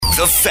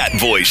The Fat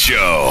Boy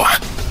Show.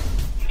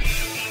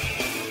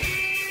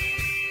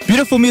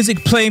 Beautiful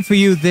music playing for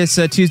you this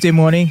Tuesday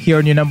morning here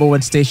on your number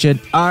one station,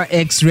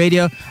 RX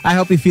Radio. I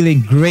hope you're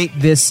feeling great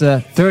this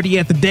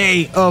 30th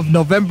day of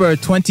November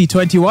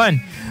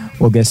 2021.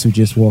 Well, guess who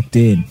just walked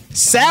in?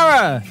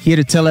 Sarah, here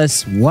to tell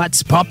us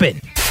what's poppin'.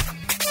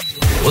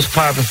 What's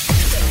poppin'?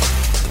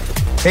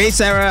 Hey,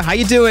 Sarah, how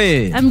you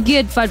doing? I'm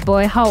good, Fat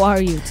Boy. How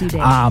are you today?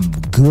 I'm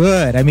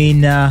good. I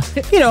mean, I'm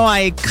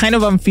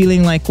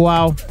feeling like,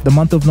 wow, the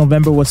month of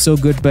November was so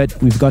good,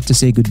 but we've got to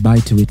say goodbye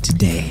to it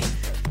today.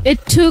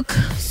 It took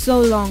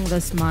so long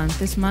this month.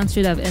 This month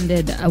should have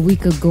ended a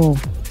week ago.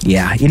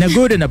 Yeah, in a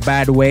good and a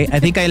bad way. I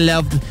think I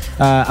loved,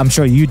 I'm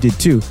sure you did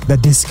too, the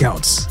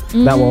discounts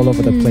that were all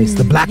over the place.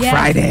 The Black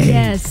Friday.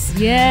 Yes.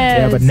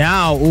 Yeah, but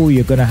now,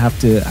 you're going to have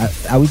to,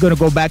 are we going to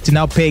go back to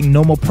now paying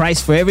normal price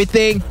for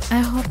everything? I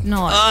hope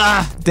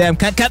not. Damn,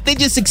 can't they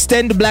just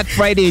extend Black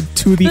Friday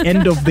to the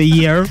end of the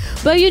year?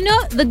 But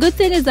the good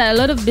thing is that a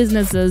lot of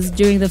businesses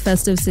during the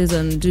festive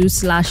season do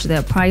slash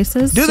their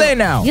prices. Do they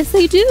now? Yes,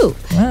 they do.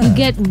 Wow. You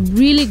get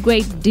really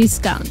great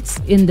discounts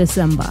in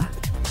December.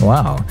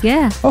 Wow.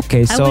 Yeah.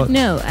 Okay, so I would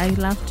know. I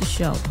love to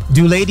shop.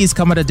 Do ladies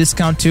come at a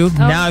discount too?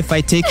 Now, if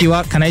I take you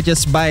out, can I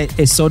just buy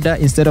a soda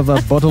instead of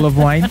a bottle of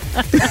wine?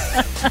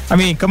 I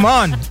mean, come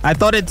on. I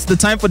thought it's the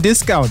time for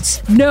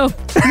discounts. No.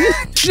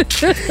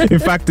 In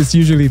fact, it's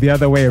usually the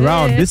other way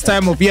around. This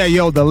time of year,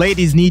 the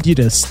ladies need you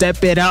to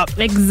step it up.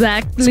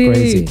 Exactly. It's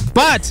crazy.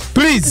 But,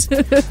 please,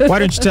 why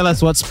don't you tell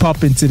us what's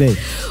popping today?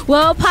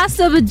 Well,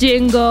 Pastor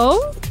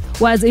Bajingo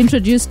was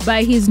introduced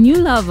by his new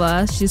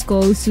lover. She's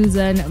called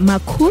Susan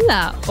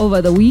Makula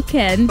over the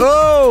weekend.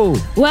 Oh!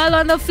 Well,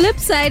 on the flip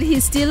side,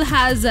 he still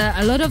has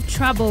a lot of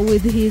trouble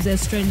with his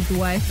estranged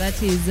wife. That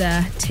is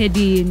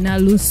Teddy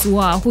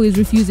Naluswa, who is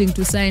refusing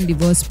to sign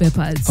divorce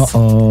papers.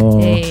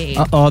 Hey.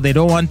 They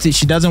don't want it.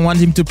 She doesn't want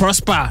him to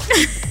prosper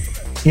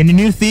in the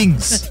new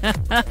things.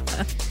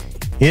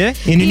 Yeah?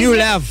 In the new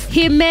love.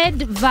 He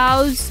made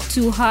vows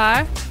to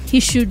her. He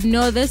should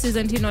know this.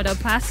 Isn't he not a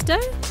pastor?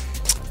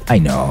 I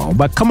know,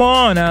 but come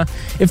on.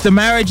 If the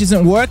marriage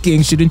isn't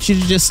working, shouldn't she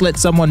just let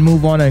someone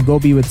move on and go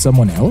be with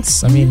someone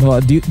else? I mean,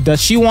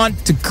 does she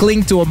want to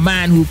cling to a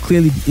man who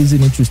clearly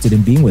isn't interested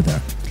in being with her?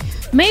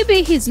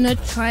 Maybe he's not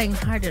trying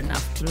hard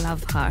enough to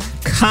love her.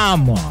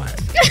 Come on.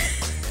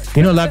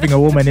 Loving a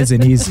woman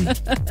isn't easy.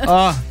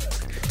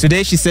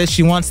 Today she says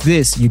she wants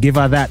this, you give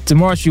her that.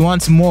 Tomorrow she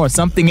wants more,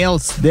 something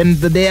else. Then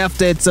the day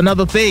after it's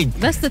another thing.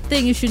 That's the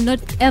thing, you should not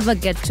ever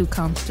get too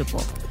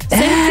comfortable.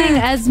 Same thing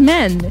as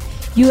men.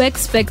 You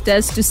expect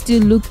us to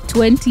still look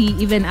 20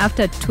 even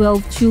after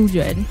 12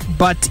 children.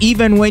 But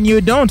even when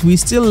you don't, we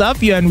still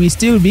love you and we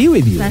still be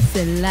with you. That's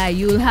a lie.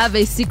 You'll have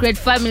a secret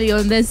family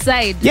on the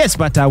side. Yes,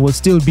 but I will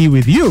still be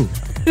with you.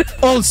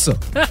 Also.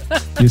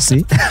 You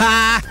see?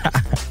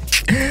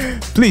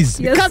 Please,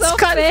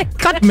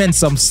 cut men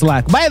some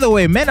slack. By the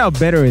way, men are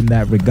better in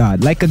that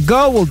regard. Like a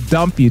girl will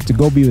dump you to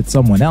go be with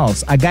someone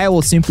else. A guy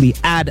will simply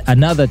add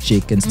another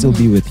chick and still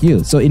be with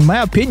you. So in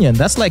my opinion,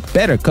 that's like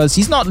better because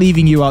he's not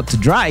leaving you out to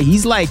dry.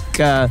 He's like,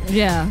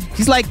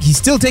 he's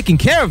still taking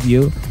care of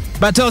you.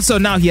 But also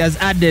now he has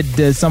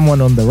added someone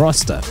on the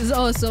roster.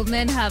 So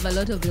men have a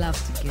lot of love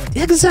to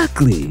give.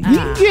 Exactly.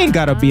 You ain't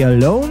gotta be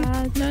alone.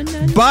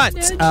 But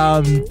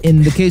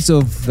in the case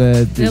of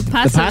the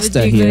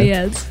pastor here,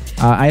 yes.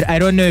 I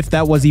don't know if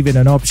that was even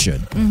an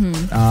option,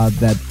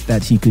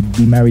 that he could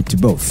be married to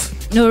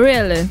both. No,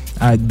 really?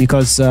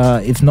 Because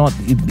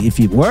if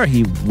he were,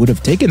 he would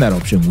have taken that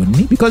option, wouldn't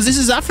he? Because this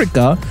is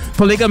Africa,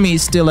 polygamy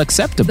is still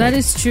acceptable. That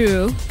is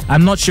true.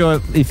 I'm not sure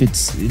if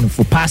it's,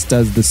 for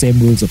pastors, the same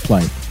rules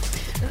apply.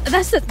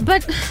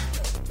 But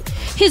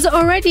he's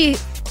already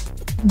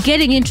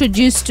getting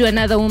introduced to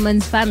another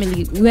woman's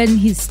family when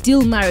he's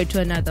still married to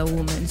another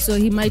woman. So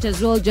he might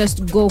as well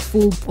just go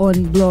full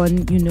on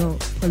blown,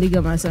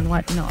 polygamous and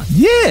whatnot.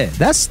 Yeah,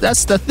 that's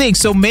the thing.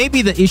 So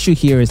maybe the issue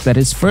here is that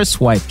his first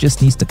wife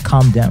just needs to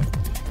calm down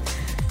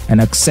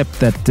and accept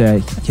that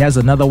he has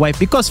another wife.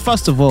 Because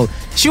first of all,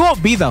 she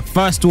won't be the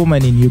first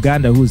woman in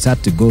Uganda who's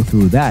had to go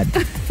through that.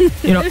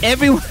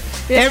 Everyone...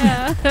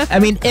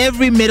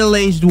 Every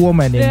middle-aged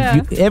woman,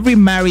 every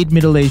married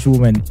middle-aged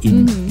woman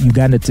in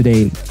Uganda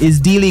today is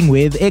dealing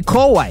with a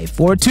co-wife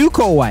or two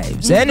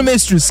co-wives and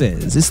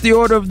mistresses. It's the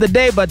order of the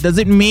day, but does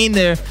it mean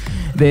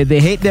they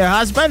hate their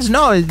husbands?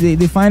 No,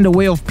 they find a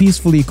way of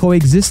peacefully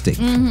coexisting.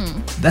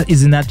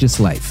 Isn't that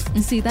just life?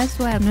 You see, that's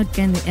why I'm not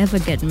going to ever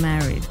get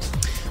married.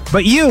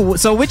 But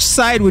so which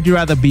side would you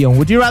rather be on?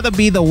 Would you rather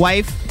be the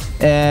wife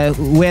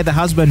where the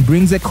husband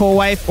brings a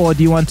co-wife, or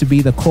do you want to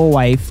be the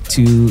co-wife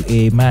to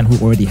a man who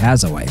already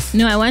has a wife?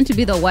 No, I want to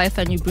be the wife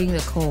and you bring the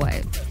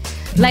co-wife.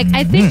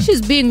 I think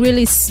she's being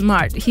really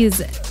smart.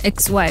 His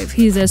ex-wife,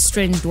 his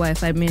estranged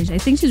wife, I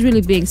think she's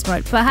really being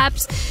smart.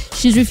 Perhaps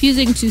she's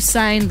refusing to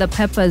sign the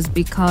papers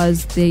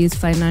because there is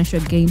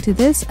financial gain to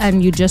this,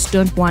 and you just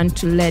don't want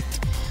to let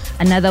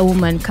another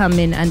woman come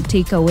in and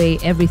take away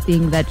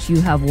everything that you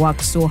have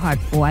worked so hard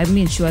for.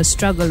 She was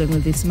struggling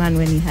with this man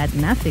when he had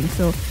nothing.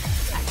 So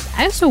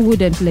I also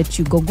wouldn't let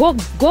you go. Go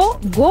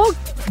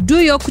do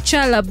your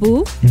kuchala,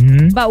 boo.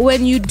 But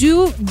when you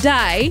do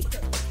die,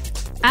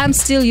 I'm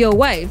still your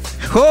wife.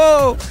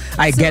 Oh,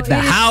 I So get the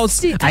it is house.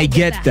 still- I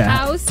get the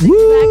house.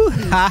 Woo,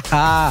 Exactly. ha,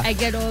 ha. I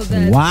get all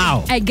the.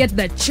 Wow. I get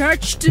the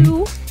church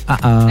too.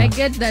 I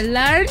get the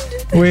land,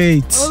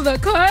 Wait. all the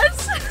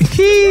cars,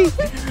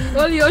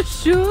 all your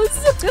shoes.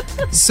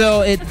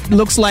 So it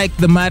looks like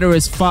the matter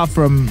is far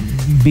from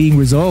being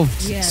resolved.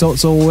 Yes.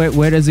 So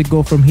where does it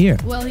go from here?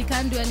 Well, he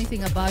can't do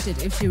anything about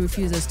it if she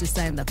refuses to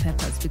sign the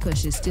papers because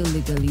she's still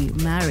legally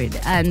married,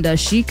 and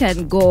she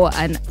can go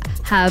and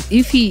have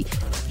if he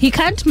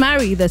can't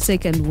marry the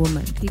second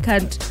woman. He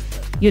can't,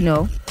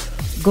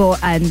 go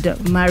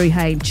and marry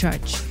her in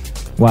church.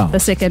 Wow. The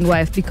second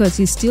wife, because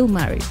he's still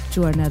married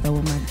to another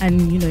woman.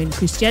 And in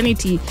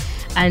Christianity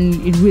and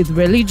with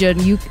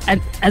religion,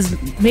 as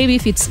maybe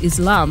if it's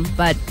Islam,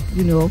 but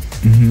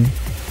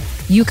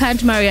you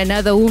can't marry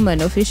another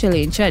woman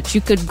officially in church. You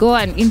could go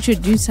and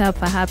introduce her,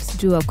 perhaps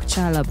do a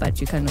kuchala,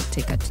 but you cannot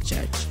take her to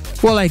church.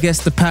 Well, I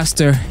guess the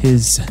pastor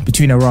is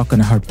between a rock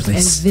and a hard A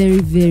place. very,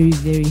 very,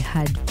 very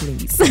hard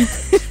place.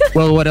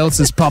 Well, what else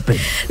is popping?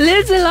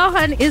 Lindsay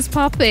Lohan is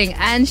popping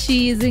and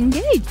she is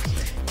engaged.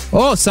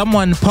 Oh,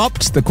 someone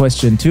popped the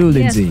question too,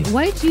 Lindsay. Yes.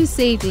 Why do you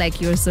say it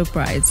like you're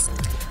surprised?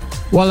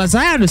 Well, as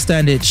I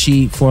understand it,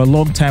 she for a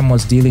long time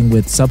was dealing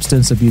with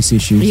substance abuse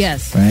issues.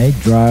 Yes. Right?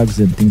 Drugs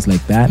and things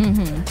like that.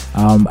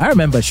 I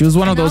remember she was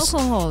one of those.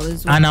 Alcohol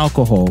as well. And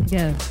alcohol.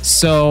 Yeah.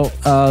 So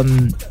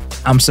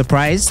I'm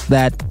surprised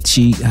that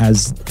she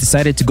has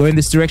decided to go in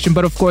this direction.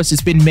 But of course,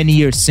 it's been many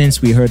years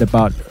since we heard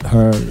about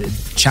her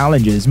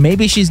challenges.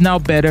 Maybe she's now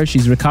better.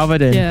 She's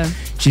recovered and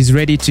she's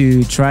ready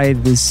to try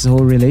this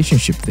whole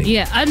relationship thing.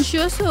 Yeah, and she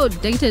also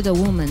dated a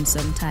woman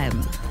sometime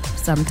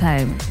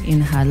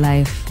in her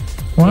life.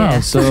 Wow. Yeah.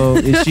 So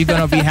is she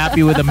going to be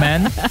happy with a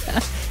man?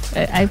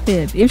 I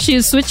think if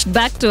she switched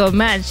back to a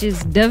man,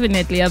 she's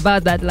definitely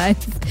about that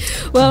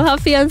life. Well, her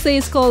fiance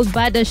is called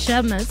Bada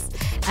Shamas,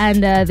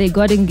 and they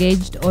got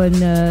engaged on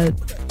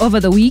over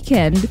the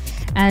weekend,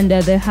 and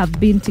they have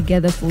been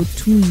together for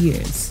 2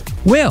 years.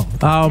 Well,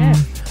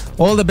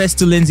 all the best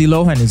to Lindsay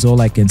Lohan is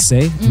all I can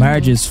say.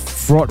 Marriage is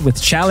fraught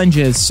with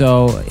challenges,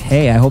 so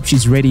hey, I hope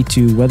she's ready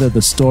to weather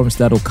the storms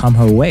that'll come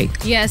her way.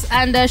 Yes,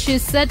 and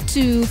she's set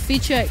to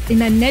feature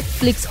in a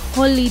Netflix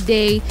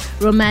holiday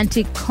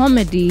romantic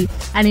comedy,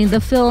 and in the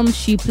film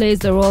she plays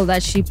the role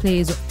that she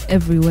plays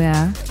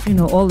everywhere,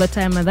 all the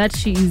time,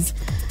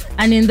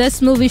 and in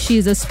this movie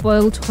she's a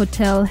spoiled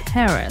hotel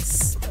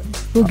heiress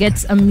who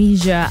gets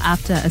amnesia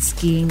after a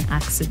skiing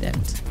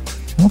accident.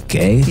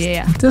 Okay.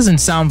 Yeah. It doesn't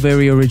sound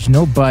very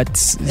original, but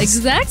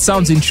Exactly. it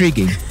sounds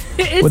intriguing.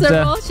 It's With a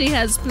the- role she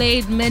has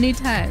played many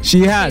times.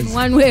 She has. In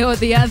one way or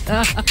the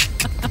other.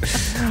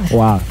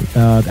 Wow.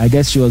 I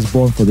guess she was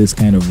born for this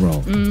kind of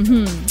role.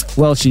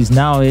 Well, she's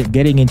now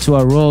getting into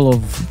the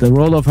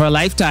role of her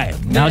lifetime.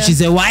 Now Yeah.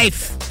 she's a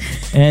wife.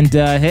 And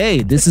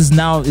hey, it's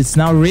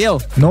now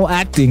real. No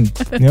acting.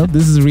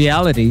 This is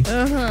reality.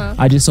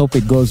 I just hope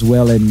it goes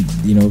well and,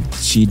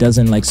 she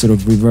doesn't sort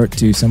of revert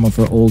to some of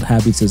her old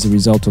habits as a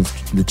result of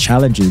the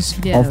challenges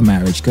of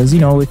marriage. Because,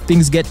 if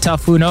things get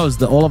tough, who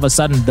knows? All of a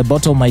sudden, the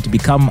bottle might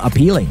become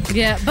appealing.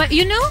 Yeah, but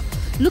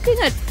looking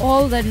at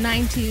all the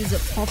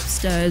 90s pop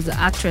stars,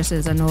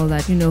 actresses and all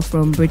that,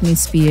 from Britney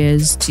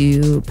Spears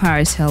to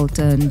Paris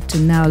Hilton to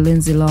now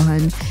Lindsay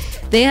Lohan,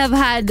 they have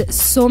had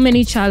so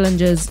many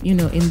challenges, in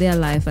their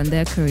life and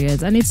their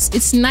careers. And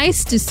it's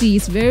nice to see,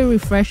 it's very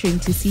refreshing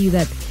to see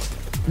that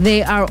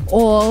they are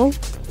all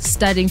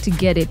starting to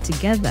get it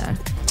together.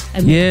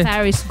 I mean,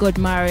 Paris got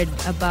married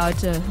about,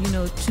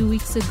 2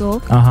 weeks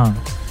ago.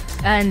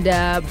 And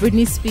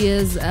Britney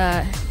Spears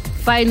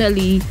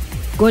finally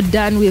got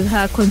done with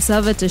her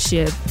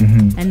conservatorship.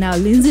 And now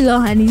Lindsay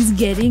Lohan is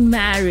getting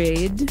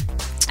married.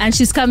 And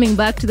she's coming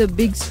back to the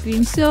big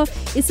screen. So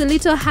it's a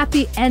little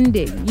happy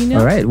ending,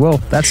 All right. Well,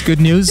 that's good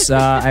news.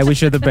 I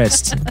wish her the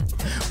best.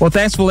 Well,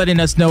 thanks for letting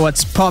us know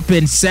what's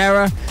poppin',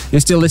 Sarah.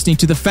 You're still listening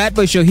to The Fat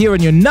Boy Show here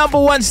on your number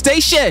one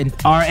station,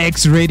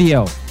 RX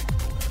Radio.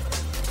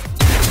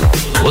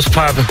 What's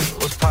poppin'?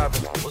 What's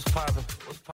poppin'? What's poppin'?